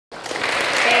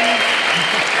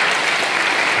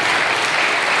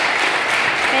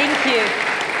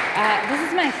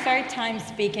my third time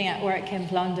speaking at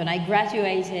WordCamp London. I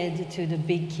graduated to the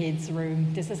big kids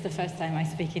room. This is the first time I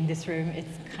speak in this room.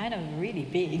 It's kind of really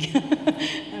big.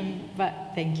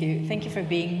 But thank you. Thank you for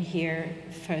being here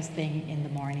first thing in the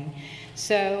morning.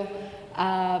 So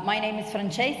my name is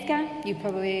Francesca. You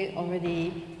probably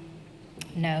already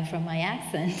know from my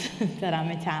accent that I'm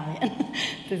Italian.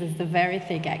 This is the very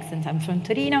thick accent. I'm from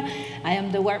Torino. I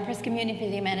am the WordPress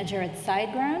community manager at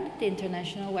SiteGround, the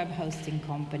international web hosting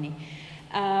company.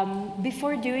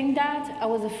 Before doing that, I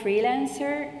was a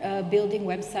freelancer, building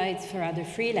websites for other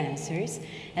freelancers,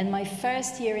 and my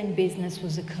first year in business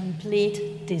was a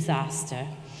complete disaster.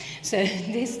 So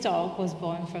this talk was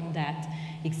born from that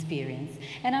experience.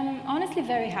 And I'm honestly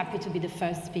very happy to be the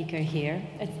first speaker here.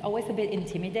 It's always a bit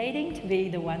intimidating to be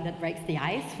the one that breaks the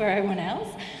ice for everyone else,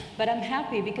 but I'm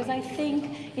happy because I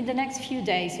think in the next few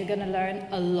days you're going to learn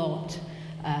a lot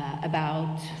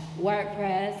about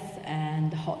WordPress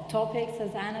and hot topics,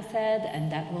 as Anna said,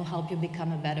 and that will help you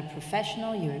become a better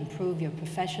professional. You improve your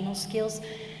professional skills.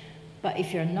 But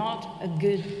if you're not a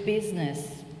good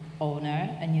business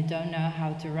owner and you don't know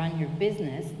how to run your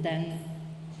business, then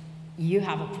you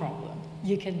have a problem.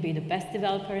 You can be the best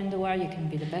developer in the world, you can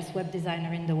be the best web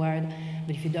designer in the world,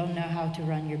 but if you don't know how to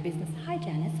run your business, hi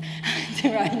Janice, to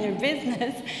run your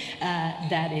business,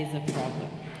 that is a problem.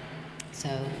 So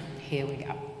here we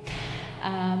go.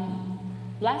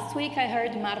 Last week I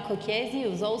heard Marco Chiesi,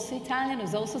 who's also Italian,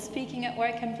 who's also speaking at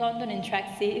WordCamp London in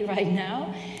Track C right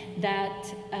now,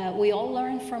 that we all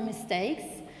learn from mistakes.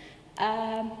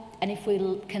 And if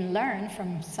we can learn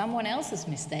from someone else's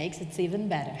mistakes, it's even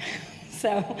better.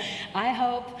 So I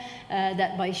hope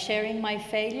that by sharing my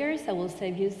failures, I will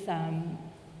save you some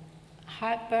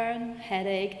heartburn,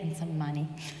 headache, and some money.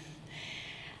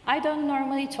 I don't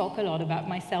normally talk a lot about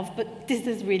myself, but this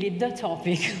is really the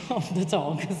topic of the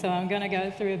talk. So I'm going to go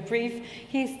through a brief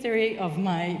history of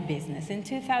my business. In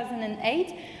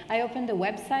 2008, I opened a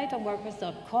website on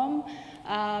WordPress.com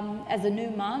as a new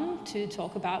mom to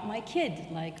talk about my kid.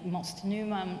 Like most new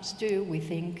moms do, we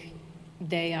think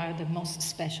they are the most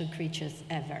special creatures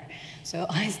ever. So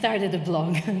I started a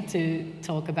blog to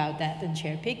talk about that and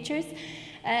share pictures.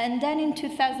 And then in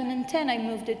 2010, I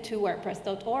moved it to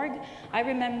WordPress.org. I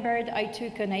remembered I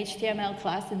took an HTML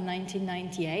class in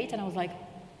 1998, and I was like,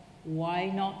 why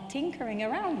not tinkering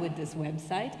around with this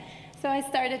website? So I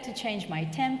started to change my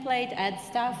template, add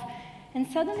stuff, and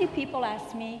suddenly people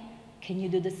asked me, can you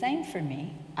do the same for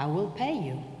me? I will pay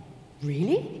you.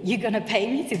 Really? You're going to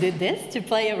pay me to do this, to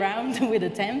play around with a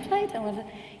template? And I was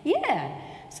like, yeah.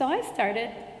 So I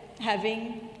started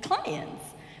having clients.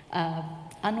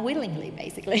 Unwillingly,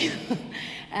 basically.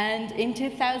 And in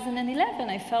 2011,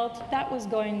 I felt that was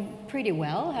going pretty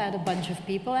well. I had a bunch of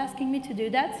people asking me to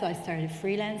do that, so I started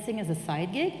freelancing as a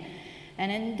side gig.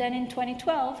 And then in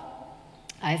 2012,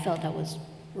 I felt I was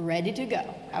ready to go.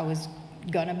 I was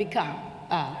going to become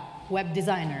a web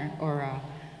designer or a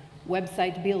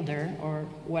website builder or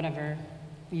whatever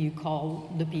you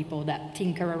call the people that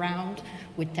tinker around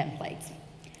with templates.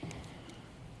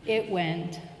 It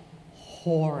went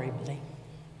horribly.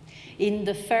 In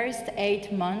the first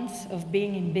 8 months of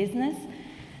being in business,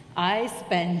 I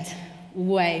spent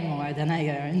way more than I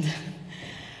earned.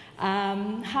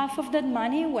 Half of that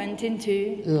money went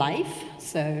into life,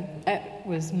 so it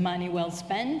was money well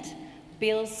spent,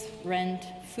 bills, rent,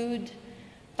 food,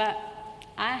 but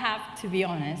I have to be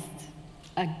honest,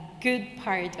 a good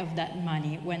part of that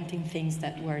money went in things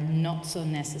that were not so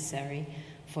necessary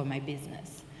for my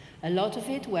business. A lot of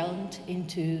it went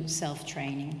into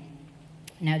self-training.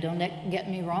 Now, don't get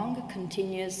me wrong,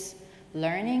 continuous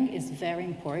learning is very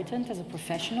important as a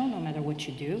professional, no matter what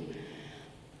you do.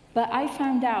 But I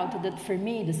found out that for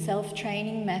me, the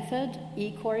self-training method,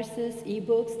 e-courses,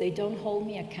 e-books, they don't hold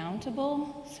me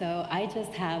accountable. So I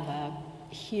just have a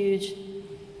huge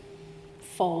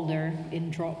folder in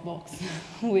Dropbox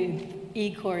with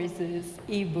e-courses,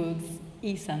 e-books,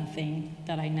 e-something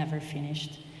that I never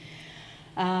finished.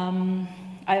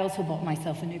 I also bought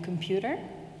myself a new computer,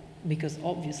 because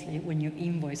obviously when you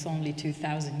invoice only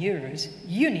 2,000 euros,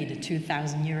 you need a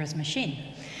 2,000 euros machine.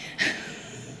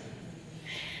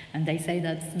 And they say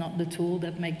that's not the tool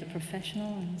that makes the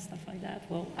professional and stuff like that.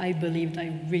 Well, I believed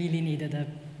I really needed a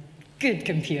good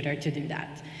computer to do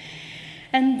that.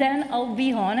 And then, I'll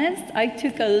be honest, I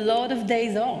took a lot of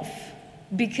days off.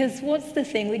 Because what's the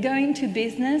thing? We go into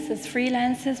business as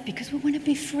freelancers because we want to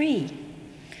be free.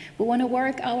 We want to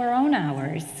work our own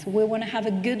hours. We want to have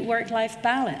a good work-life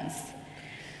balance.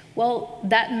 Well,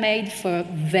 that made for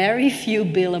very few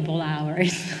billable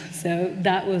hours. So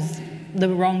that was the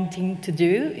wrong thing to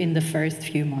do in the first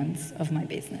few months of my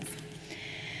business.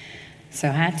 So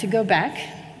I had to go back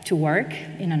to work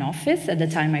in an office. At the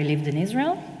time, I lived in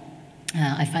Israel.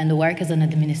 I found the work as an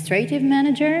administrative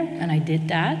manager, and I did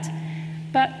that.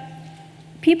 But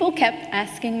people kept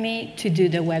asking me to do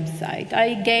the website. I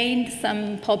gained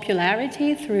some popularity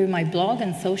through my blog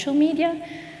and social media,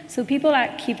 so people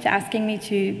kept asking me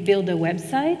to build the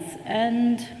websites,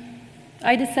 and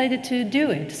I decided to do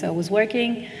it. So I was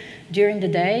working during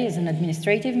the day as an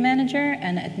administrative manager,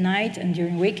 and at night and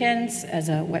during weekends as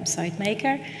a website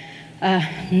maker.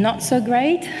 Not so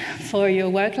great for your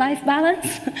work-life balance,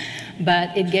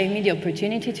 but it gave me the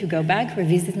opportunity to go back,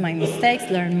 revisit my mistakes,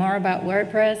 learn more about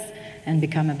WordPress, and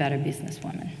become a better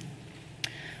businesswoman.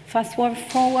 Fast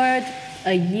forward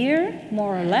a year,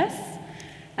 more or less,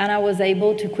 and I was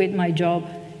able to quit my job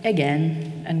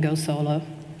again and go solo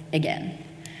again.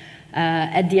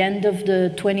 At the end of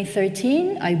the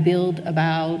 2013, I billed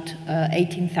about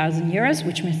 18,000 euros,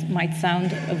 which might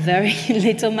sound very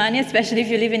little money, especially if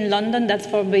you live in London. That's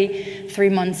probably 3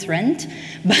 months' rent.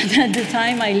 But at the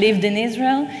time, I lived in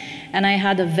Israel, and I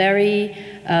had a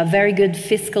very good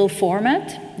fiscal format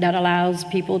that allows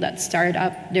people that start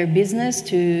up their business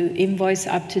to invoice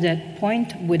up to that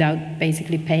point without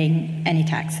basically paying any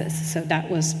taxes. So that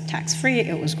was tax-free.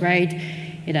 It was great.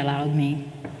 It allowed me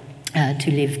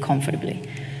to live comfortably.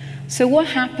 So what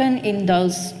happened in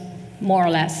those more or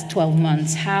less 12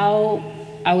 months? How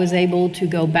I was able to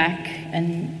go back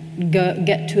and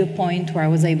get to a point where I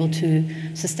was able to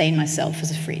sustain myself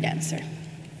as a freelancer.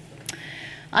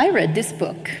 I read this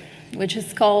book, which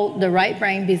is called The Right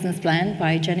Brain Business Plan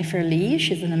by Jennifer Lee.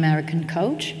 She's an American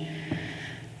coach.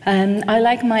 I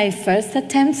like my first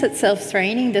attempts at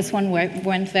self-training. This one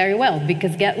went very well,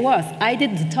 because get what? I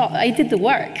did the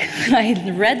work. I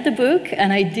read the book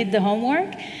and I did the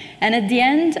homework. And at the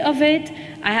end of it,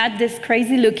 I had this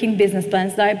crazy-looking business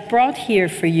plans that I brought here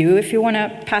for you. If you want to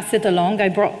pass it along, I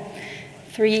brought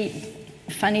 3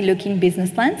 funny-looking business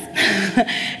plans.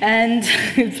 And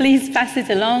please pass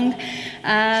it along.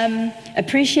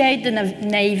 Appreciate the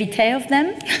naivete of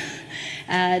them.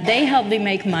 They helped me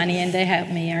make money, and they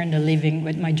helped me earn a living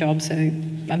with my job, so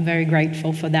I'm very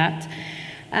grateful for that.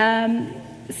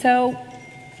 So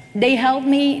they helped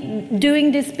me,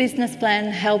 doing this business plan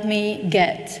helped me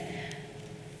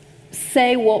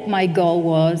say what my goal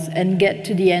was and get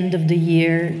to the end of the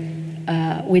year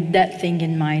with that thing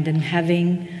in mind and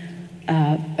having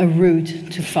a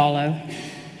route to follow.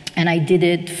 And I did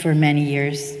it for many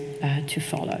years to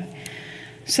follow.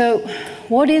 So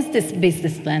what is this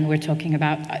business plan we're talking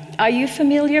about? Are you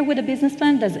familiar with a business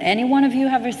plan? Does any one of you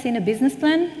ever seen a business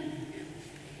plan?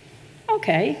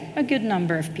 Okay, a good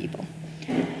number of people.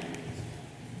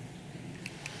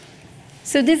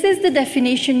 So this is the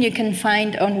definition you can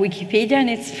find on Wikipedia, and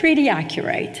it's pretty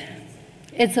accurate.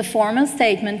 It's a formal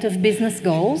statement of business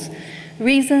goals,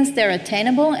 reasons they're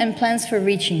attainable, and plans for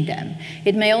reaching them.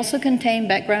 It may also contain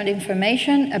background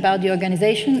information about the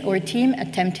organization or team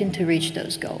attempting to reach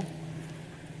those goals.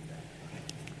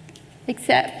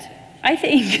 Except, I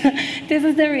think this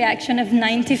is the reaction of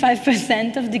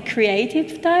 95% of the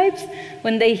creative types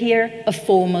when they hear a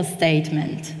formal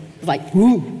statement. Like,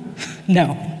 ooh,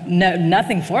 no,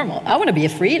 nothing formal. I want to be a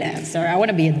freelancer. I want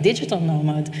to be a digital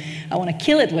nomad. I want to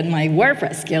kill it with my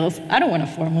WordPress skills. I don't want a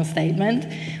formal statement.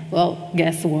 Well,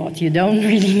 guess what? You don't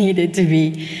really need it to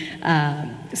be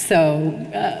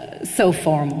so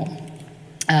formal.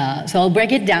 So I'll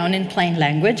break it down in plain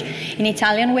language. In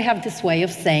Italian, we have this way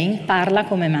of saying parla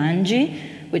come mangi,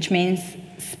 which means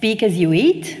speak as you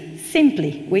eat.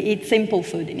 Simply, we eat simple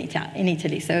food in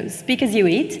Italy. So speak as you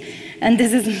eat, and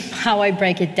this is how I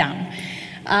break it down.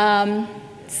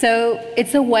 So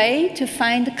it's a way to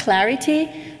find clarity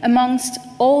amongst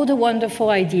all the wonderful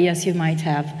ideas you might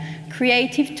have.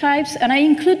 Creative types, and I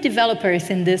include developers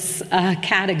in this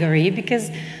category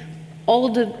because all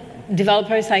the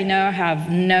developers I know have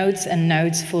notes and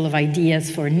notes full of ideas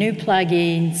for new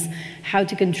plugins, how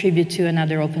to contribute to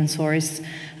another open source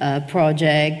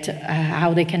project,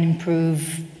 how they can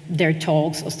improve their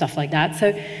talks or stuff like that.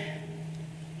 So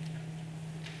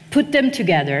put them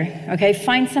together, okay?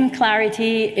 Find some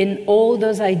clarity in all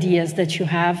those ideas that you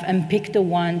have and pick the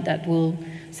one that will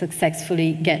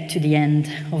successfully get to the end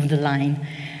of the line.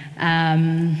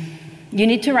 You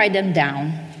need to write them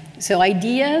down. So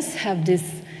ideas have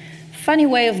this funny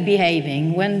way of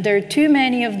behaving. When there are too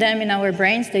many of them in our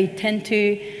brains, they tend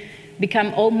to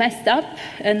become all messed up,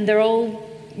 and they're all,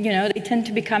 they tend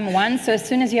to become one. So as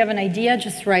soon as you have an idea,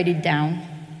 just write it down.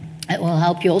 It will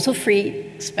help you also free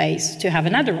space to have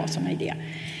another awesome idea.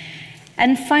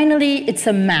 And finally, it's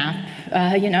a map.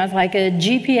 It's like a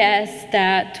GPS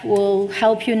that will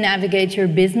help you navigate your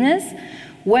business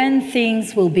when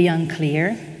things will be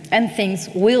unclear. and things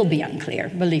will be unclear,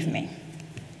 believe me.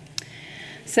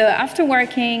 So after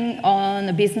working on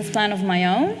a business plan of my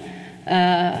own,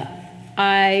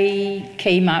 I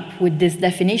came up with this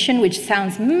definition, which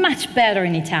sounds much better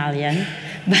in Italian,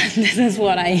 but this is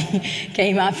what I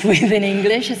came up with in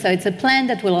English. So it's a plan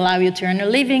that will allow you to earn a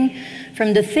living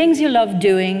from the things you love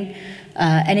doing,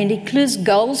 and it includes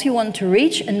goals you want to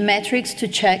reach and metrics to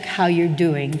check how you're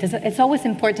doing. It's always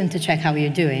important to check how you're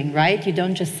doing, right? You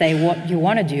don't just say what you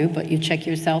want to do, but you check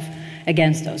yourself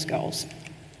against those goals.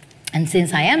 And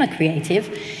since I am a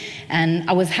creative, and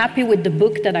I was happy with the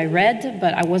book that I read,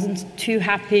 but I wasn't too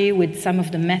happy with some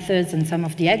of the methods and some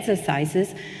of the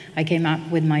exercises, I came up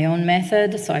with my own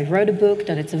method. So I wrote a book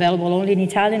that it's available only in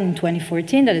Italian in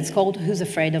 2014, that it's called Who's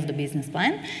Afraid of the Business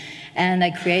Plan? And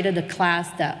I created a class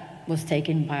that was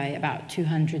taken by about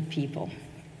 200 people,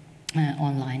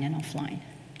 online and offline.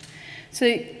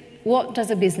 So what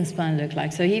does a business plan look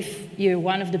like? So if you're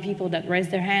one of the people that raise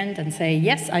their hand and say,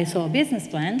 yes, I saw a business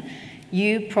plan,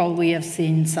 you probably have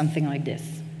seen something like this,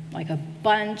 like a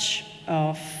bunch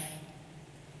of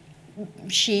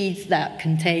sheets that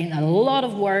contain a lot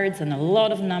of words and a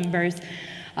lot of numbers.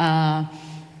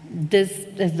 This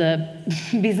is the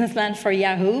business plan for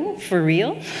Yahoo, for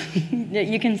real.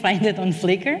 You can find it on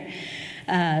Flickr.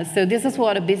 So this is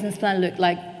what a business plan looked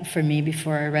like for me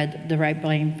before I read the Right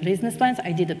Brain business plans.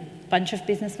 I did a bunch of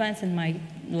business plans in my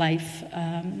life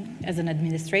as an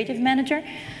administrative manager.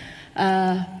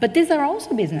 But these are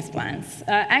also business plans.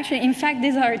 Actually, in fact,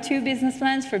 these are 2 business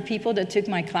plans for people that took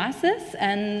my classes,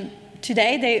 and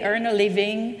today they earn a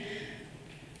living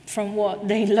from what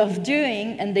they love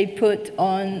doing, and they put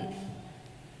on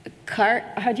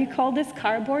how do you call this,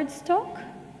 cardboard stock?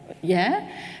 Yeah,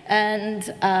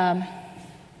 and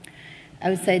I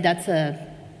would say that's a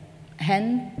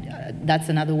that's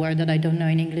another word that I don't know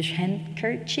in English,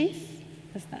 handkerchief?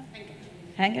 What's that?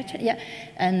 Handkerchief, yeah,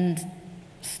 and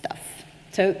stuff.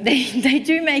 So they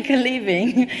do make a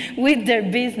living with their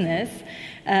business,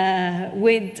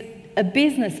 with a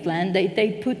business plan that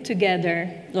they put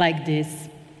together like this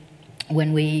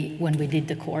when we did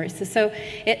the course. So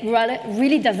it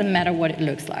really doesn't matter what it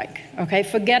looks like, okay?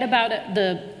 Forget about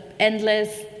the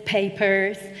endless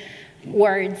papers,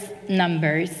 words,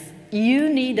 numbers. You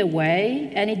need a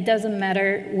way, and it doesn't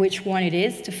matter which one it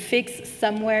is, to fix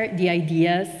somewhere the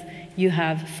ideas you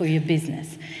have for your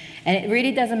business. And it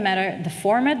really doesn't matter the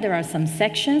format. There are some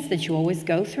sections that you always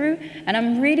go through. And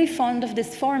I'm really fond of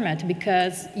this format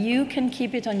because you can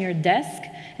keep it on your desk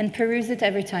and peruse it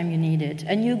every time you need it.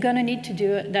 And you're going to need to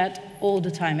do that all the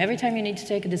time. Every time you need to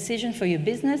take a decision for your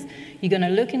business, you're going to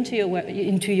look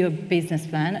into your business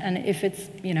plan. And if it's,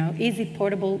 you know, easy,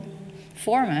 portable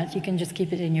format, you can just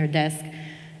keep it in your desk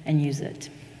and use it.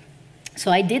 So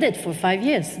I did it for 5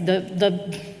 years.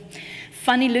 The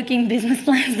funny-looking business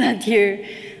plans that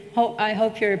I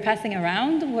hope you're passing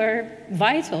around were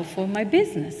vital for my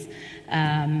business.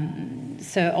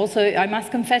 So also, I must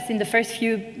confess, in the first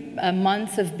few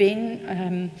months of being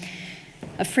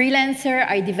a freelancer,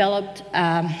 I developed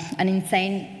an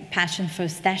insane passion for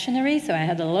stationery, so I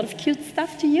had a lot of cute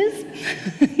stuff to use.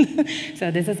 So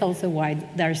this is also why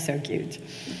they're so cute.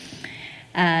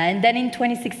 And then in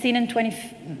 2016 and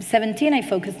 2017, I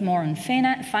focused more on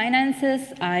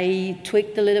finances. I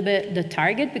tweaked a little bit the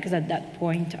target because at that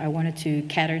point I wanted to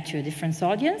cater to a different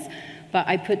audience. But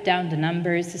I put down the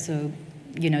numbers, so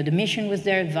you know the mission was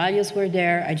there, values were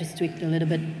there. I just tweaked a little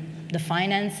bit the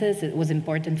finances. It was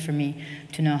important for me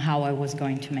to know how I was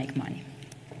going to make money.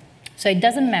 So it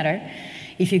doesn't matter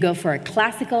if you go for a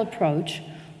classical approach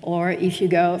or if you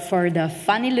go for the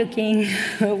funny-looking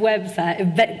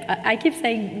website. I keep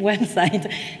saying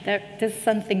website. There's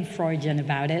something Freudian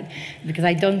about it, because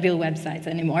I don't build websites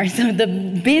anymore. So the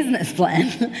business plan.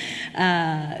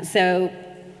 So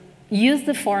use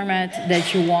the format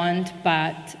that you want,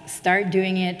 but start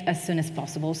doing it as soon as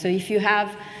possible. So if you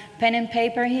have pen and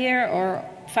paper here, or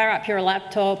fire up your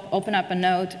laptop, open up a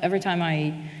note, every time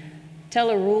I tell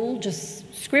a rule, just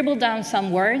scribble down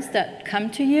some words that come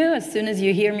to you as soon as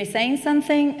you hear me saying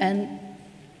something, and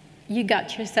you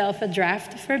got yourself a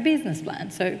draft for a business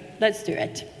plan. So let's do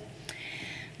it.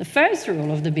 The first rule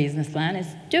of the business plan is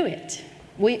do it.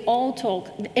 We all talk,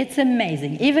 it's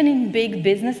amazing. Even in big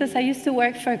businesses, I used to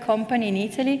work for a company in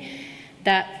Italy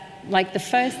that, like the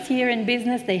first year in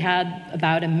business, they had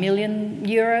about €1 million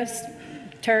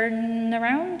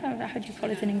turnaround. How do you call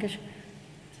it in English?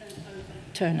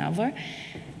 Turnover.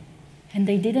 And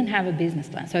they didn't have a business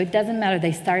plan. So it doesn't matter,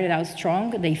 they started out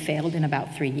strong, they failed in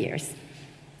about 3 years.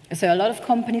 So a lot of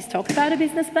companies talk about a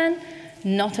business plan,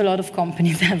 not a lot of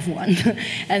companies have one.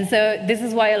 And so this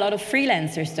is why a lot of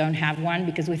freelancers don't have one,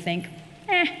 because we think,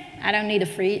 I don't need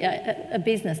a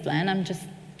business plan. I'm just,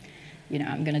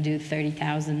 I'm going to do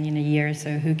 30,000 in a year,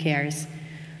 so who cares?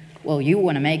 Well, you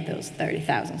want to make those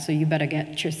 30,000, so you better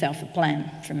get yourself a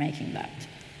plan for making that.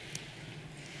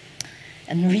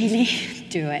 And really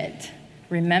do it.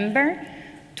 Remember,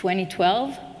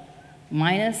 2012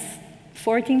 minus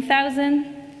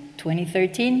 14,000,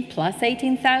 2013 plus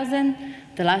 18,000.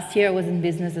 The last year I was in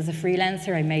business as a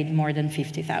freelancer, I made more than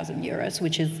 50,000 euros,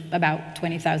 which is about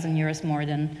 20,000 euros more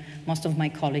than most of my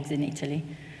colleagues in Italy,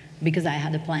 because I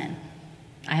had a plan.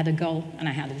 I had a goal and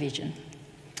I had a vision.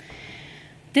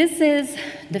 This is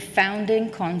the founding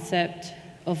concept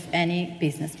of any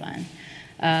business plan.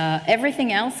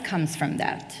 Everything else comes from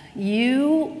that.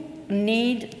 You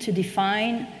need to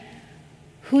define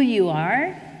who you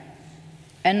are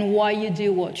and why you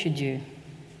do what you do.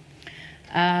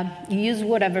 You use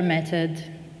whatever method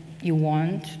you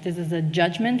want. This is a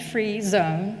judgment-free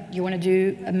zone. You want to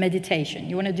do a meditation.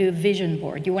 You want to do a vision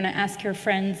board. You want to ask your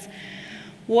friends,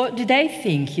 what do they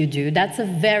think you do? That's a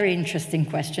very interesting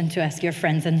question to ask your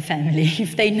friends and family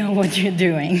if they know what you're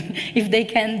doing, if they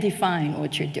can define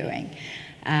what you're doing.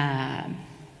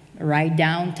 Write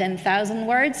down 10,000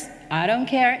 words. I don't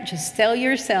care. Just tell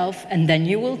yourself, and then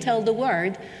you will tell the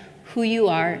world who you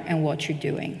are and what you're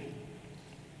doing.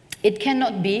 It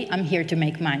cannot be, I'm here to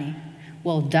make money.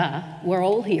 Well, duh, we're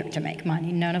all here to make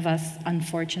money. None of us,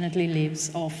 unfortunately,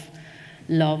 lives off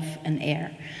love and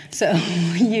air. So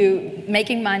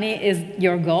making money is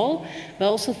your goal, but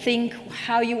also think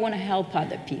how you want to help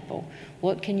other people.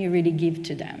 What can you really give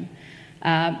to them?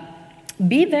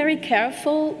 Be very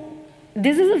careful.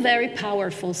 This is a very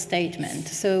powerful statement.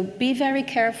 So be very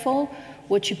careful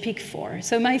what you pick for.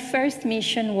 So my first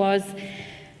mission was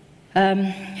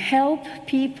help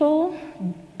people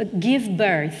give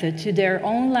birth to their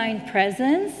online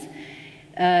presence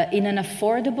in an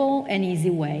affordable and easy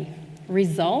way.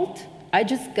 Result, I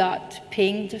just got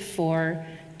pinged for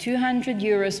 200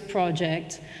 euros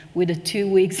project with a 2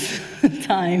 weeks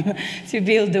time to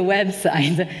build the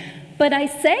website. But I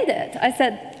said it. I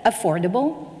said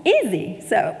affordable, easy.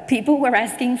 So people were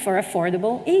asking for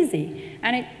affordable, easy.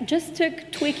 And it just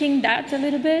took tweaking that a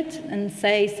little bit and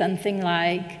say something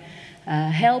like,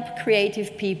 help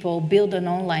creative people build an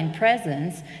online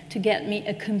presence to get me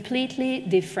a completely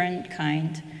different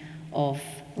kind of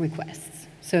requests.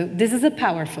 So this is a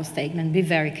powerful statement. Be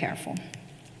very careful.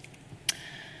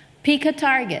 Pick a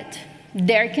target.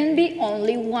 There can be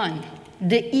only one.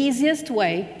 The easiest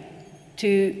way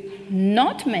to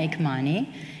not make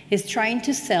money is trying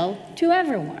to sell to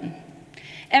everyone.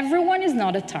 Everyone is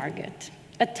not a target.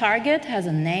 A target has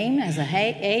a name, has an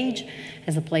age,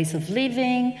 has a place of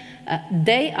living.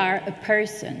 They are a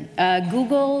person.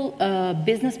 Google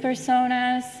business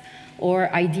personas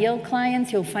or ideal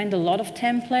clients. You'll find a lot of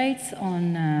templates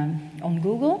on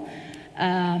Google.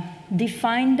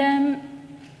 Define them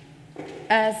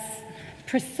as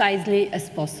precisely as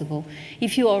possible.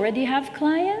 If you already have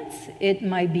clients, it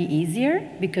might be easier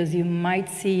because you might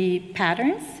see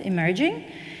patterns emerging.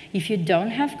 If you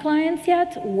don't have clients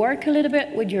yet, work a little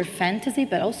bit with your fantasy,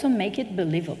 but also make it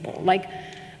believable. Like,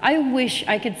 I wish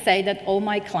I could say that all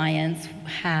my clients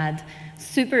had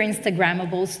super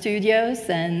Instagrammable studios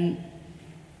and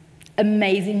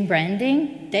amazing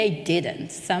branding. They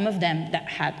didn't. Some of them that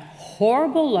had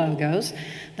horrible logos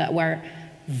that were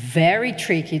very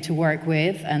tricky to work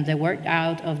with, and they worked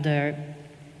out of their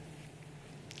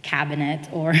cabinet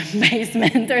or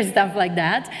basement or stuff like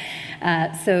that.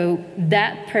 So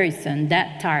that person,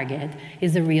 that target,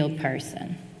 is a real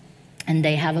person. And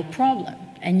they have a problem,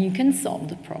 and you can solve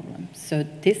the problem. So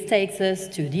this takes us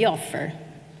to the offer.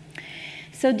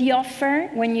 So the offer,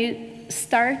 when you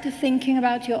start thinking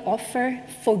about your offer,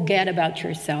 forget about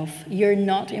yourself. You're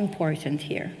not important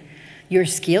here. Your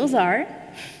skills are,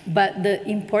 but the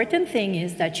important thing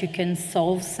is that you can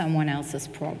solve someone else's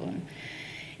problem.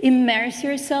 Immerse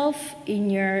yourself in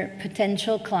your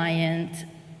potential client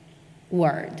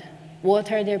world.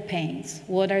 What are their pains?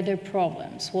 What are their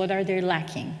problems? What are they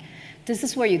lacking? This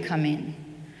is where you come in.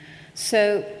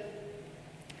 So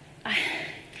I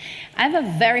have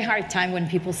a very hard time when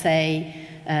people say,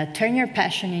 turn your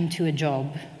passion into a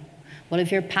job. Well,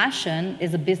 if your passion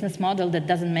is a business model that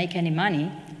doesn't make any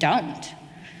money, don't.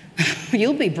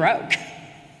 You'll be broke.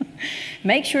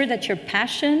 Make sure that your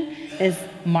passion is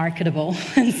marketable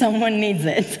and someone needs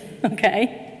it,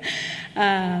 okay?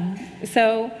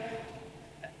 So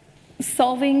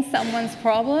solving someone's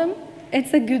problem,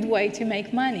 it's a good way to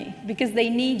make money because they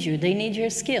need you, they need your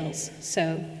skills.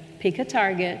 So pick a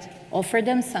target, offer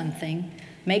them something,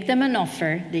 make them an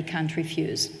offer they can't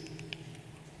refuse.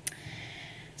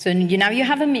 So now you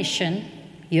have a mission,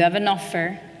 you have an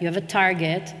offer, you have a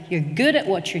target, you're good at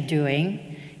what you're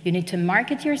doing, you need to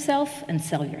market yourself and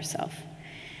sell yourself.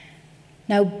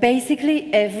 Now,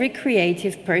 basically, every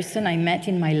creative person I met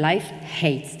in my life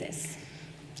hates this.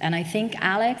 And I think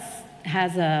Alex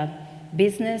has a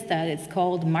business that is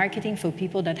called Marketing for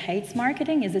People That Hates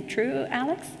Marketing. Is it true,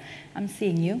 Alex? I'm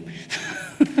seeing you.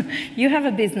 You have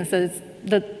a business that's,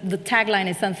 the tagline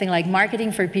is something like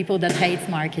Marketing for People That Hates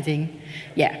Marketing.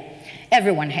 Yeah.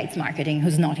 Everyone hates marketing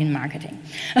who's not in marketing.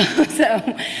 So,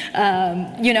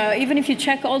 you know, even if you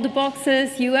check all the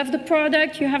boxes, you have the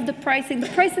product, you have the pricing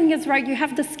is right, you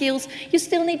have the skills, you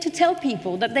still need to tell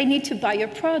people that they need to buy your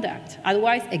product.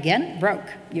 Otherwise, again, broke.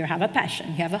 You have a passion,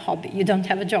 you have a hobby, you don't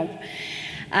have a job.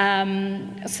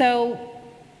 So,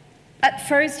 at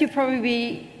first, you'll probably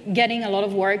be getting a lot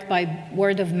of work by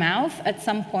word of mouth. At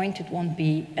some point, it won't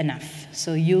be enough.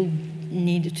 So you'll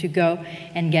need to go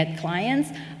and get clients.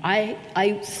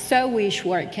 I so wish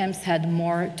WordCamps had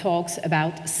more talks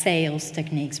about sales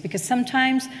techniques, because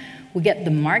sometimes we get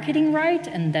the marketing right,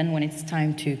 and then when it's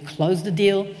time to close the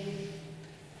deal,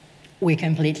 we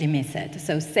completely miss it.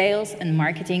 So sales and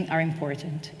marketing are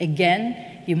important.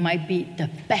 Again, you might be the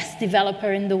best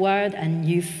developer in the world, and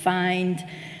you find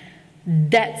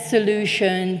that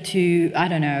solution to, I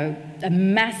don't know, a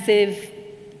massive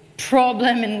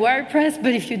problem in WordPress,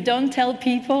 but if you don't tell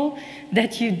people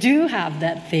that you do have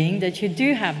that thing, that you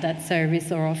do have that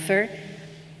service or offer,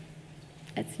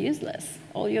 it's useless.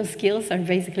 All your skills are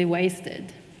basically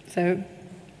wasted. So,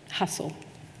 hustle.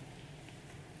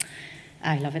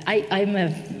 I love it. I'm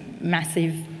a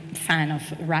massive fan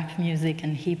of rap music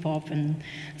and hip hop, and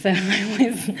so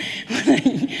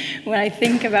when I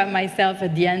think about myself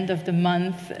at the end of the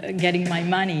month getting my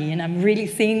money, and I'm really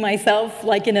seeing myself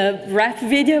like in a rap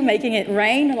video making it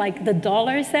rain, like the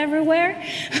dollars everywhere.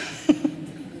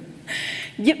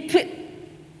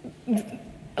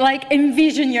 Like,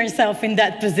 envision yourself in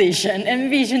that position.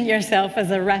 Envision yourself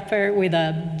as a rapper with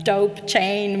a dope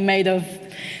chain made of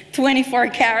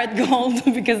 24-karat gold,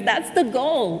 because that's the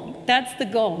goal. That's the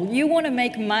goal. You want to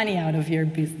make money out of your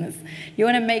business. You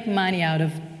want to make money out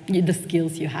of the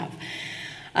skills you have.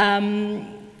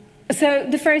 So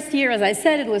the first year, as I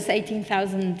said, it was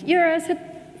 18,000 euros. It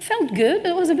felt good.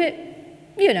 It was a bit,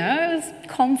 you know, it was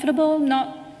comfortable,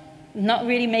 not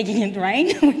really making it rain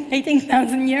with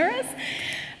 18,000 euros.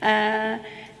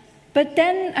 But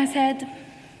then I said,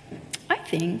 I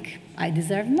think I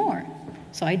deserve more.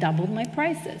 So I doubled my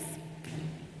prices.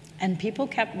 And people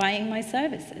kept buying my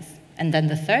services. And then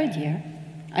the third year,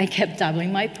 I kept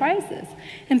doubling my prices.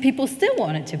 And people still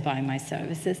wanted to buy my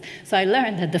services. So I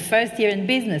learned that the first year in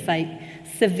business, I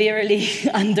severely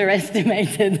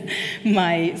underestimated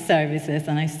my services.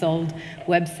 And I sold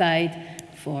website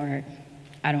for,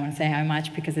 I don't want to say how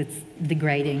much, because it's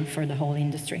degrading for the whole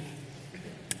industry.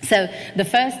 So the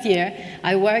first year,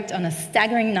 I worked on a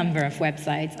staggering number of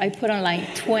websites. I put on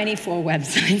like 24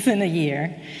 websites in a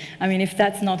year. I mean, if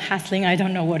that's not hustling, I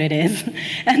don't know what it is.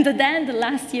 And then the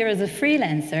last year as a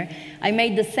freelancer, I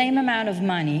made the same amount of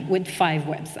money with 5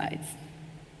 websites.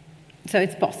 So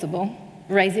it's possible.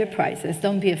 Raise your prices.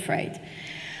 Don't be afraid.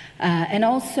 And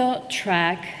also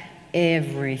track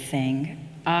everything.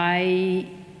 I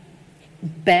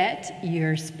bet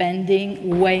you're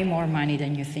spending way more money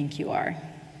than you think you are.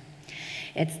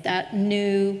 It's that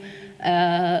new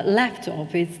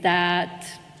laptop, it's that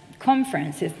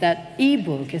conference, it's that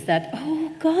ebook, it's that,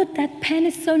 oh God, that pen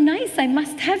is so nice, I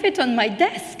must have it on my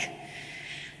desk.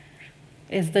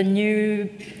 It's the new,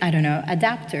 I don't know,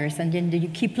 adapters, and then you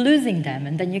keep losing them,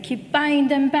 and then you keep buying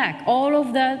them back. All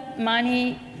of that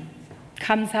money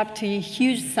comes up to a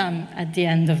huge sum at the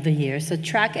end of the year. So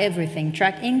track everything,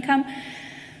 track income,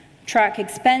 track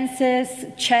expenses,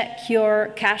 check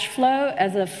your cash flow.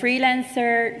 As a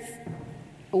freelancer,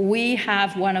 we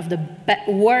have one of the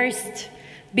worst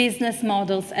business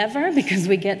models ever, because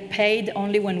we get paid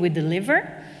only when we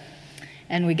deliver,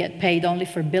 and we get paid only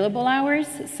for billable hours.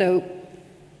 So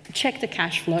check the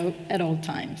cash flow at all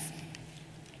times.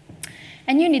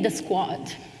 And you need a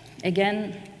squad.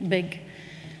 Again, big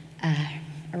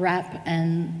rap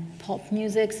and pop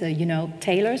music, so you know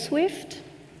Taylor Swift.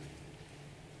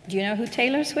 Do you know who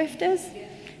Taylor Swift is?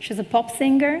 She's a pop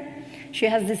singer. She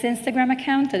has this Instagram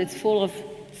account that is full of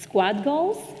squad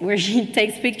goals, where she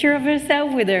takes pictures of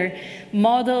herself with her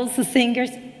models,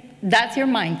 singers. That's your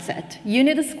mindset. You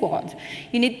need a squad.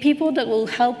 You need people that will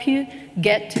help you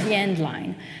get to the end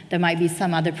line. There might be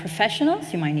some other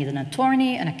professionals. You might need an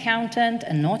attorney, an accountant,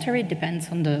 a notary. It depends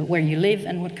on where you live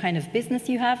and what kind of business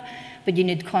you have. But you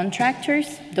need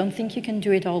contractors. Don't think you can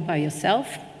do it all by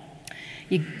yourself.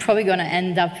 You're probably going to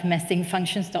end up messing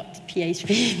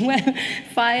functions.php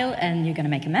file, and you're going to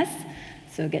make a mess.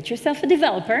 So get yourself a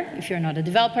developer. If you're not a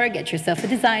developer, get yourself a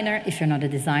designer. If you're not a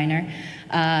designer,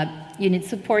 you need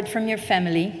support from your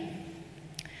family.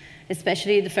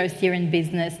 Especially the first year in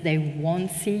business, they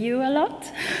won't see you a lot.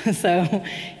 So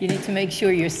you need to make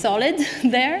sure you're solid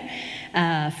there.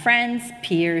 Friends,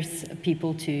 peers,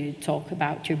 people to talk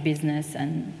about your business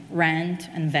and rant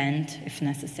and vent if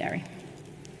necessary.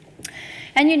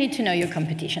 And you need to know your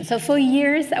competition. So for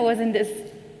years, I was in this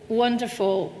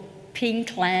wonderful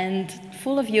pink land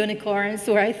full of unicorns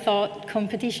where I thought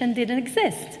competition didn't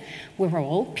exist. We were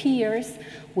all peers.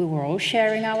 We were all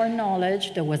sharing our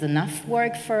knowledge. There was enough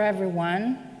work for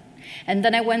everyone. And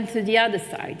then I went to the other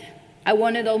side. I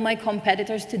wanted all my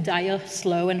competitors to die a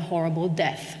slow and horrible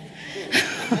death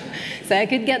so I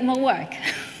could get more work.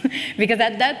 Because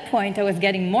at that point, I was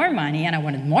getting more money, and I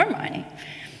wanted more money.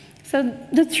 So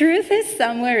the truth is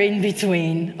somewhere in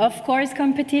between. Of course,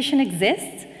 competition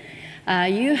exists.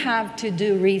 You have to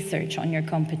do research on your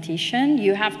competition.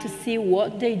 You have to see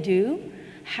what they do,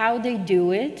 how they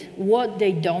do it, what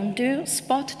they don't do,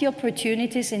 spot the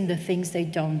opportunities in the things they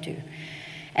don't do.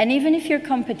 And even if your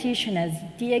competition has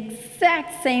the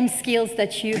exact same skills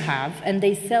that you have, and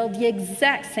they sell the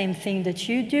exact same thing that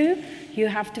you do, you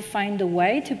have to find a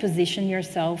way to position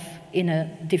yourself in a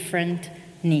different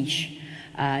niche.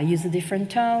 Use a different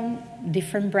tone,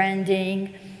 different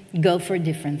branding, go for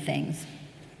different things.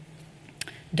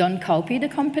 Don't copy the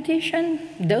competition.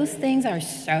 Those things are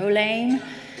so lame.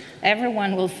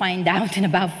 Everyone will find out in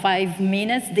about 5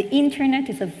 minutes. The internet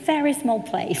is a very small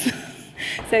place.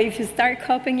 So if you start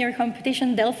copying your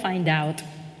competition, they'll find out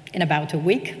in about a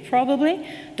week, probably.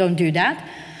 Don't do that.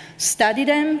 Study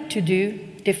them to do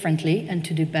differently and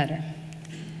to do better.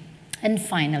 And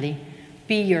finally,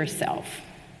 be yourself.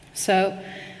 So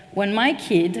when my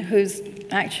kid, who's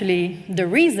actually the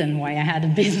reason why I had a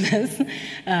business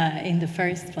in the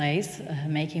first place,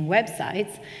 making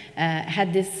websites,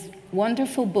 had this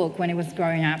wonderful book when he was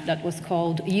growing up that was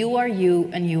called You Are You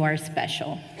and You Are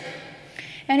Special.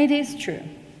 And it is true.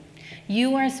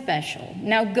 You are special.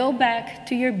 Now go back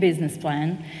to your business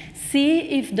plan. See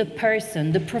if the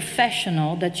person, the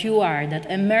professional that you are,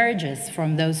 that emerges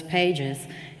from those pages,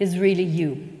 is really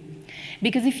you.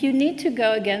 Because if you need to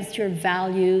go against your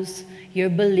values, your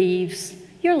beliefs,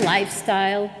 your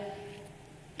lifestyle,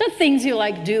 the things you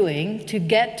like doing to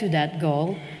get to that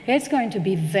goal, it's going to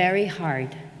be very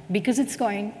hard. Because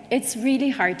it's really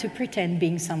hard to pretend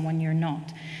being someone you're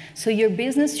not. So your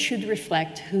business should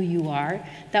reflect who you are.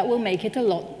 That will make it a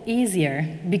lot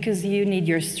easier because you need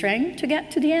your strength to get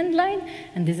to the end line,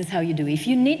 and this is how you do it. If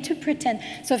you need to pretend,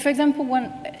 so for example,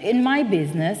 in my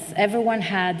business, everyone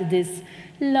had this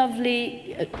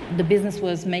lovely, the business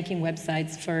was making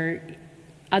websites for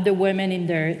other women in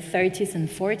their 30s and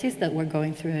 40s that were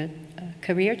going through a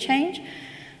career change.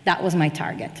 That was my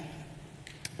target.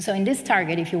 So in this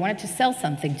target, if you wanted to sell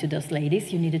something to those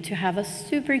ladies, you needed to have a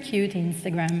super cute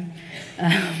Instagram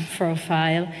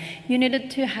profile. You needed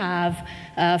to have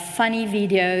funny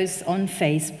videos on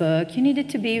Facebook. You needed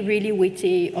to be really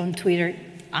witty on Twitter.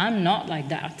 I'm not like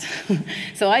that.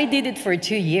 So I did it for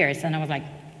 2 years, and I was like,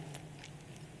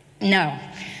 no,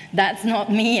 that's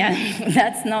not me, and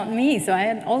that's not me. So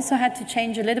I also had to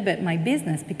change a little bit my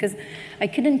business because I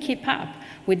couldn't keep up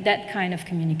with that kind of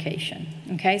communication,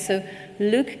 okay? So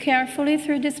look carefully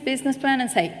through this business plan and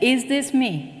say, is this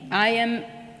me? I am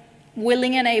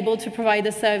willing and able to provide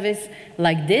a service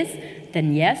like this,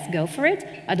 then yes, go for it,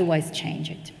 otherwise change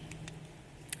it.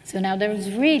 So now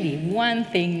there's really one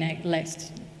thing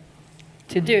left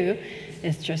to do,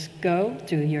 is just go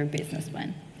do your business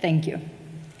plan. Thank you.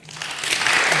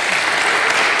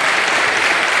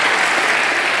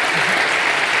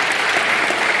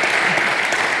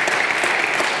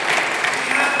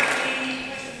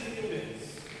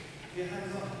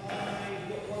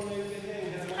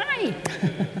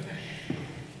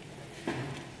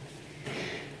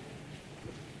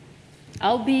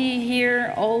 I'll be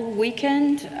here all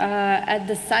weekend at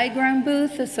the SiteGround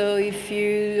booth, so if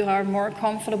you are more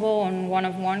comfortable on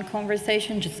one-on-one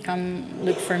conversation, just come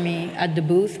look for me at the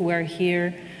booth. We're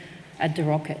here at the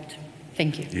Rocket.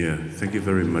 Thank you. Yeah, thank you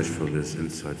very much for this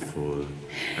insightful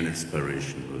and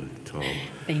inspirational talk.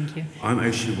 Thank you. I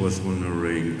actually was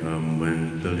wondering,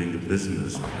 when building the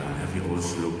business plan, have you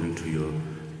also looked into your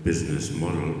business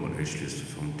model, what actually is the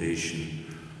foundation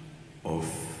of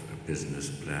business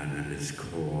plan and its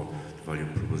core value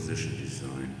proposition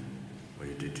design, where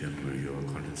you determine your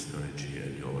content strategy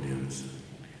and your audience?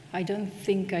 I don't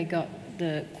think I got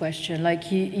the question.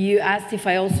 Like you asked if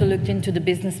I also looked into the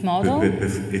business model? If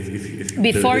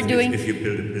you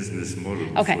build a business model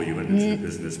before you went into the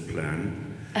business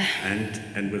plan,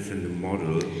 And within the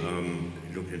model,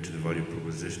 look into the value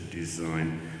proposition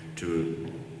design to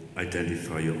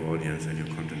identify your audience and your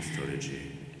content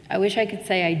strategy. I wish I could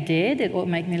say I did. It would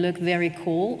make me look very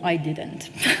cool. I didn't.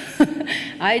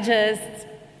 I just,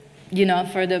 you know,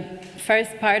 for the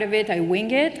first part of it, I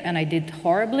wing it, and I did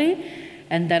horribly.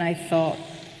 And then I thought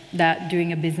that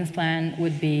doing a business plan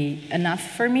would be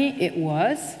enough for me. It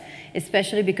was,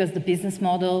 especially because the business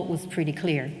model was pretty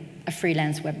clear. A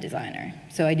freelance web designer.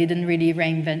 So I didn't really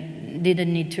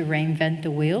didn't need to reinvent the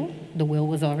wheel. The wheel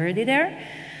was already there.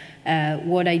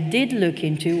 What I did look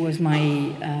into was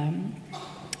my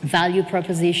value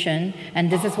proposition, and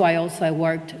this is why also I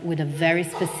worked with a very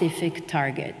specific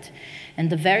target. And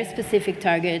the very specific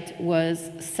target was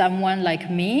someone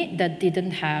like me that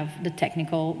didn't have the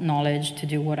technical knowledge to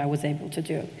do what I was able to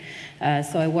do.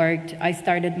 So I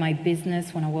started my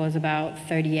business when I was about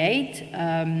 38.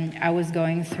 I was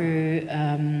going through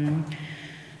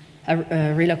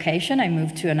a relocation. I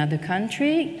moved to another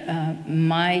country.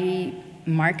 My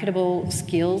marketable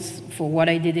skills for what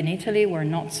I did in Italy were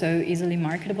not so easily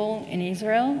marketable in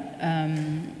Israel.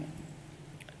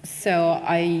 So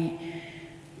I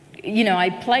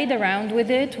played around with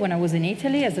it when I was in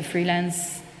Italy as a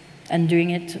freelance and doing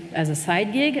it as a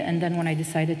side gig. And then when I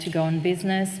decided to go on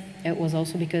business, it was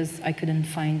also because I couldn't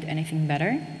find anything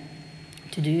better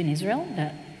to do in Israel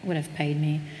that would have paid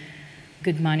me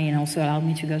good money and also allowed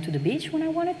me to go to the beach when I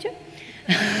wanted to,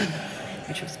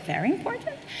 which was very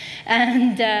important.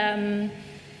 And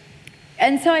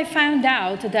so I found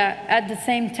out that at the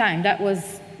same time, that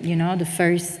was, you know, the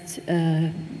first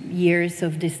years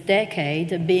of this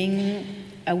decade, being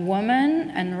a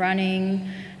woman and running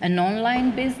an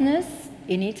online business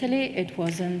in Italy, it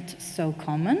wasn't so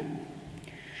common.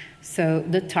 So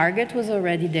the target was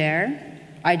already there.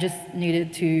 I just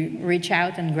needed to reach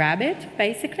out and grab it,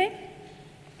 basically.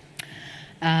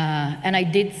 And I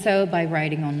did so by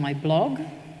writing on my blog,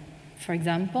 for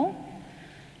example,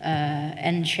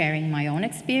 and sharing my own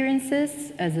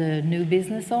experiences as a new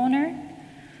business owner.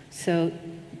 So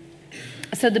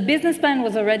the business plan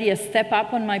was already a step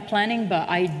up on my planning, but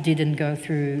I didn't go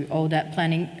through all that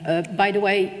planning. By the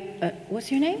way, what's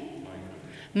your name?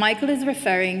 Michael is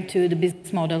referring to the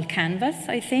business model Canvas,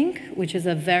 I think, which is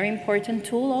a very important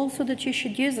tool also that you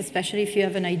should use, especially if you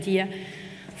have an idea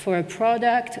for a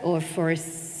product or for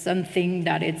something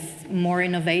that is more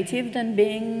innovative than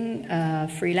being a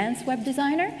freelance web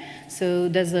designer. So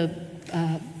there's a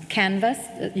canvas.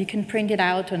 You can print it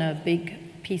out on a big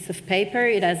piece of paper.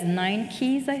 It has 9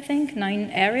 keys, I think, 9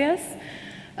 areas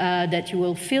that you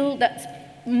will fill. That's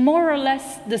more or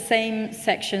less the same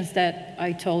sections that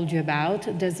I told you about.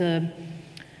 There's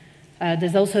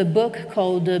also a book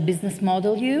called Business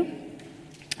Model You.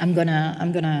 I'm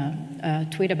gonna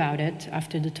tweet about it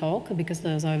after the talk because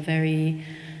those are very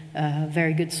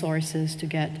good sources to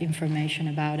get information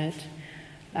about it.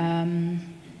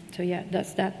 So yeah,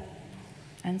 that's that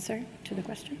answer to the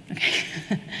question.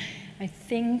 Okay. I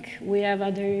think we have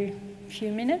other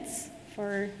few minutes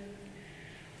for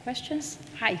questions.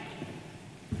 Hi.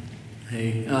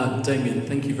 Hey, Damien,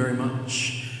 thank you very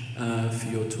much for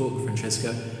your talk,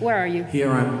 Francesca. Where are you?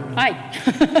 Here I am. Hi.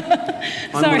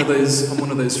 I'm one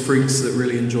of those freaks that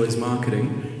really enjoys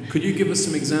marketing. Could you give us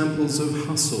some examples of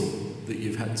hustle that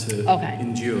you've had to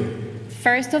endure?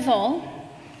 First of all,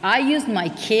 I used my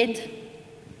kid.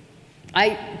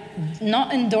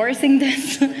 Not endorsing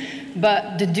this,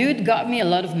 but the dude got me a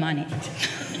lot of money.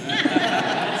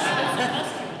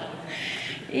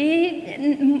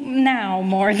 Now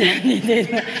more than he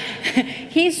did.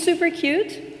 He's super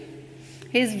cute.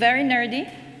 He's very nerdy.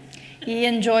 He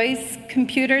enjoys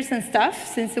computers and stuff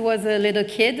since he was a little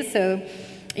kid. So,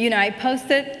 you know, I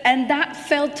posted, and that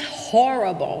felt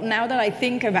horrible now that I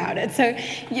think about it. So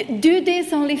you do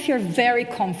this only if you're very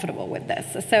comfortable with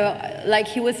this. So like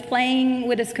he was playing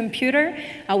with his computer,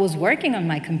 I was working on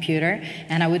my computer,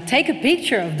 and I would take a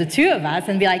picture of the two of us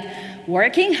and be like,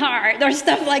 working hard or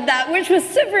stuff like that, which was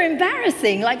super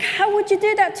embarrassing. Like, how would you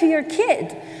do that to your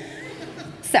kid?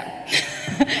 So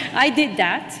I did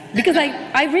that because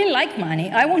I really like money.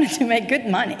 I wanted to make good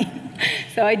money.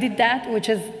 So I did that, which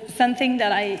is something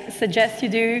that I suggest you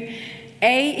do.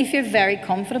 A, if you're very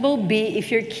comfortable. B,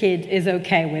 if your kid is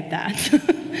okay with that.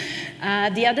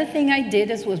 The other thing I did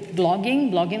was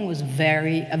blogging. Blogging was a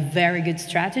very good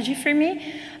strategy for me.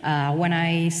 When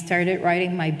I started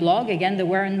writing my blog, again, there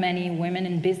weren't many women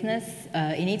in business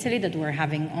in Italy that were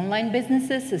having online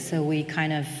businesses, so we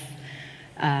kind of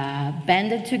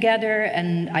banded together,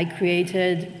 and I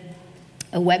created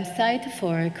a website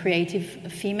for a creative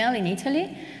female in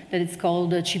Italy that is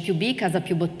called C+B, Casa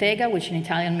più Bottega, which in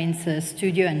Italian means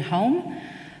studio and home.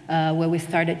 where we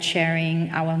started sharing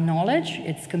our knowledge.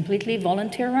 It's completely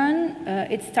volunteer run.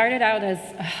 It started out as,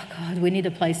 oh God, we need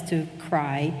a place to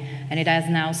cry, and it has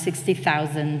now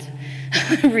 60,000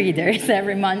 readers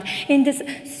every month in this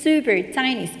super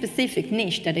tiny specific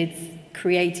niche that it's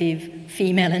creative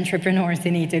female entrepreneurs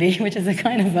in Italy, which is a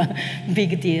kind of a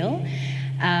big deal.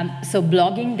 So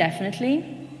blogging,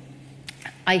 definitely.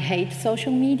 I hate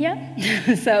social media,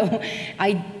 so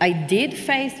I did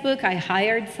Facebook. I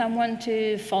hired someone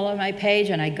to follow my page,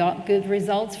 and I got good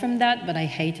results from that, but I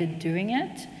hated doing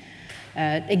it.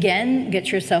 Again,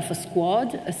 get yourself a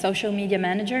squad, a social media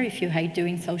manager. If you hate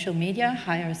doing social media,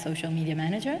 hire a social media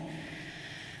manager.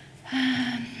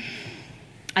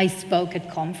 I spoke at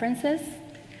conferences.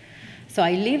 So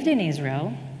I lived in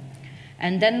Israel,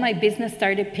 and then my business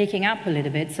started picking up a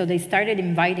little bit, so they started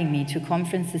inviting me to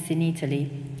conferences in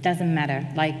Italy. Doesn't matter,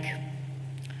 like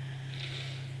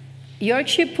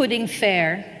Yorkshire Pudding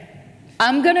Fair,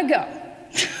 I'm gonna go.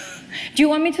 Do you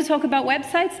want me to talk about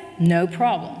websites? No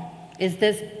problem. Is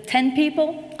this 10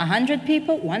 people, 100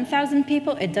 people, 1,000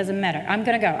 people? It doesn't matter. I'm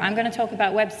gonna go. I'm gonna talk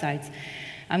about websites.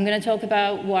 I'm going to talk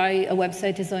about why a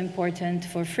website is so important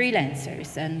for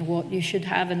freelancers and what you should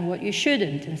have and what you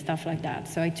shouldn't and stuff like that.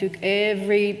 So I took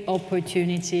every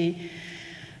opportunity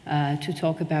to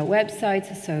talk about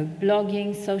websites, so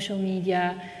blogging, social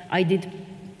media. I did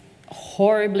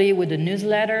horribly with the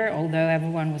newsletter, although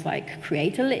everyone was like,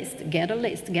 create a list,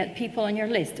 get people on your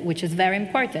list, which is very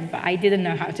important, but I didn't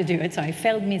know how to do it, so I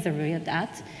failed miserably at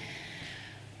that.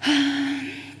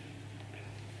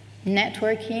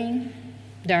 Networking.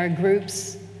 There are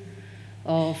groups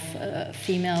of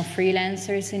female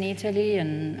freelancers in Italy,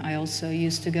 and I also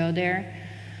used to go there.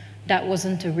 That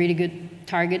wasn't a really good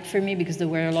target for me because there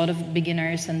were a lot of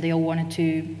beginners and they all wanted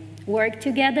to work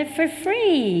together for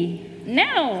free.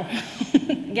 No!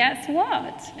 Guess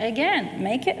what? Again,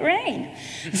 make it rain.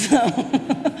 So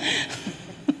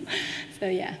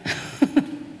yeah.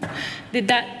 Did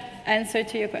that answer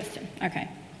to your question? Okay.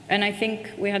 And I think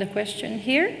we had a question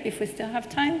here, if we still have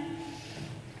time.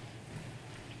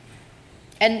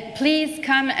 And please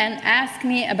come and ask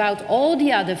me about all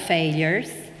the other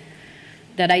failures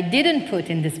that I didn't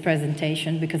put in this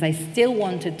presentation because I still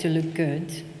wanted to look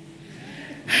good.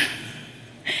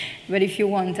 But if you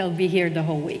want, I'll be here the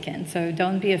whole weekend. So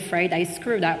don't be afraid. I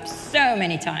screwed up so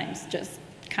many times. Just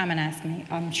come and ask me.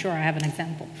 I'm sure I have an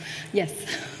example. Yes?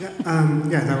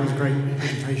 Yeah, that was a great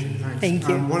presentation. Thanks. Thank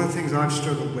you. One of the things I've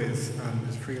struggled with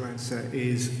as a freelancer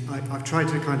is I've tried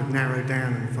to kind of narrow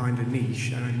down and find a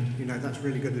niche, and you know that's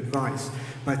really good advice.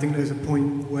 But I think there's a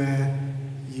point where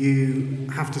you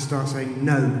have to start saying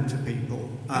no to people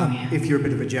if you're a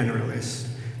bit of a generalist.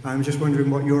 I'm just wondering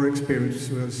what your experience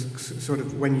was sort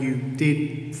of when you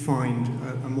did find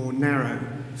a more narrow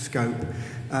scope,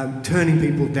 turning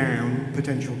people down,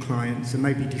 potential clients, and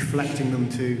maybe deflecting them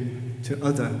to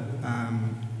other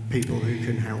people who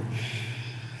can help.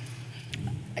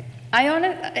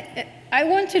 I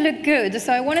want to look good,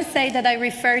 so I want to say that I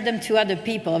refer them to other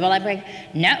people, but I'm like,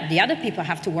 no, the other people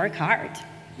have to work hard.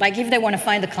 Like, if they want to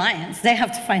find the clients, they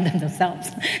have to find them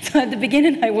themselves. So at the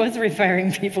beginning, I was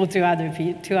referring people to other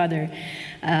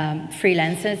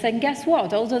freelancers, and guess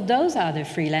what? Also, those other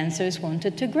freelancers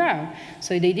wanted to grow.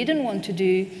 So they didn't want to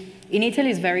do, in Italy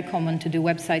it's very common to do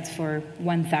websites for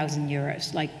 1,000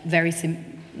 euros, like very simple.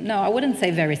 No, I wouldn't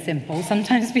say very simple.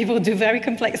 Sometimes people do very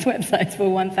complex websites for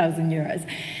 1,000 euros.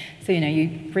 So, you know,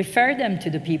 you refer them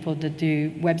to the people that do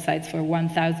websites for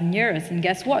 1,000 euros, and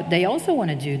guess what? They also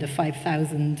want to do the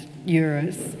 5,000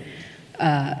 euros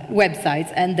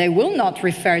websites, and they will not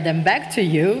refer them back to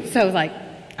you. So like,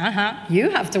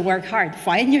 you have to work hard.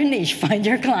 Find your niche, find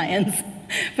your clients.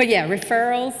 But yeah,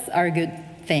 referrals are a good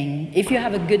thing. If you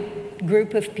have a good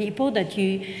group of people that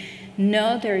you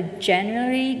know they're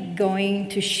generally going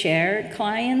to share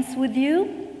clients with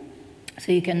you,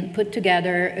 so you can put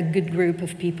together a good group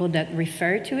of people that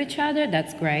refer to each other,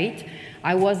 that's great.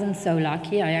 I wasn't so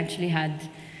lucky. I actually had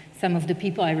some of the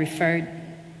people I referred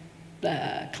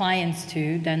clients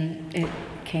to, then it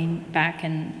came back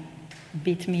and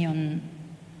beat me on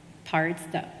parts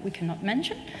that we cannot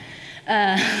mention.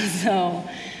 So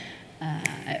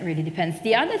it really depends.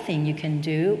 The other thing you can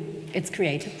do is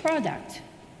create a product.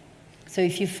 So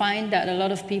if you find that a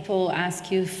lot of people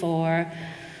ask you for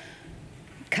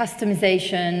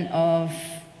customization of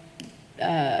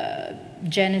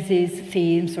Genesis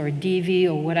themes or Divi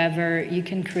or whatever, you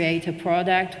can create a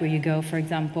product where you go, for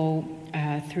example,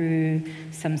 through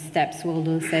some steps.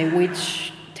 We'll say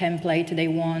which template they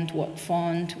want, what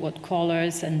font, what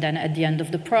colors, and then at the end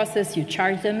of the process, you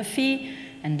charge them a fee,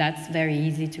 and that's very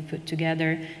easy to put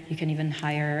together. You can even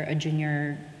hire a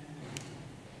junior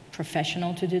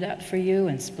professional to do that for you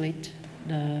and split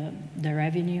the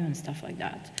revenue and stuff like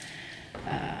that.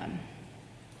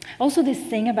 Also, this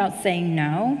thing about saying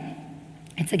no,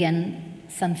 it's again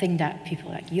something that people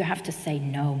are like, you have to say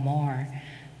no more,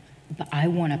 but I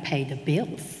want to pay the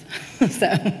bills. So,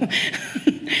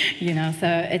 you know, so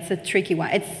it's a tricky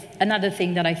one. It's another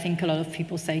thing that I think a lot of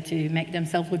people say to make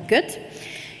themselves look good.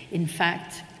 In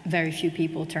fact, very few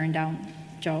people turn down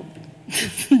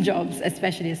jobs,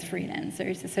 especially as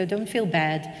freelancers. So don't feel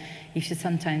bad if you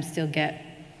sometimes still get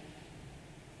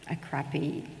a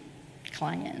crappy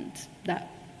client that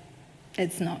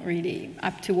it's not really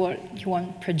up to what you want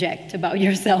to project about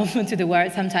yourself to the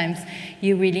world. Sometimes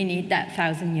you really need that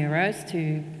 1,000 euros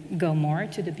to go more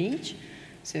to the beach.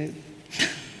 So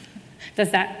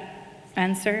does that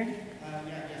answer? Yeah, I was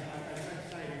going to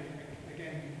say,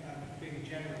 again, being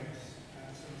generous,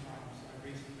 sometimes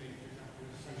recently, for example,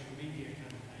 with a social media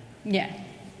campaign. Yeah.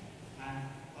 And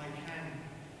I can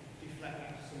deflect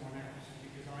that to someone else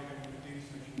because I don't want to do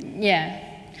social media. Yeah.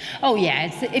 Oh yeah,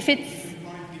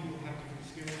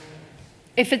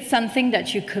 if it's something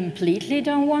that you completely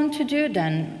don't want to do,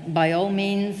 then by all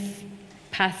means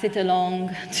pass it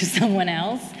along to someone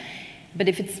else. But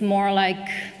if it's more like,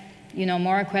 you know,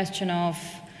 more a question of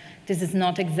this is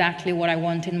not exactly what I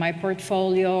want in my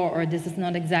portfolio, or this is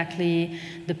not exactly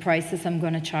the prices I'm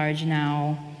going to charge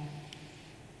now,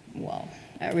 well,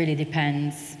 it really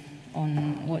depends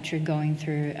on what you're going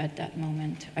through at that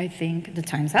moment. I think the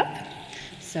time's up.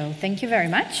 So thank you very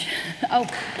much. Oh,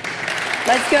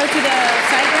 let's go to the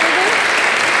side booth.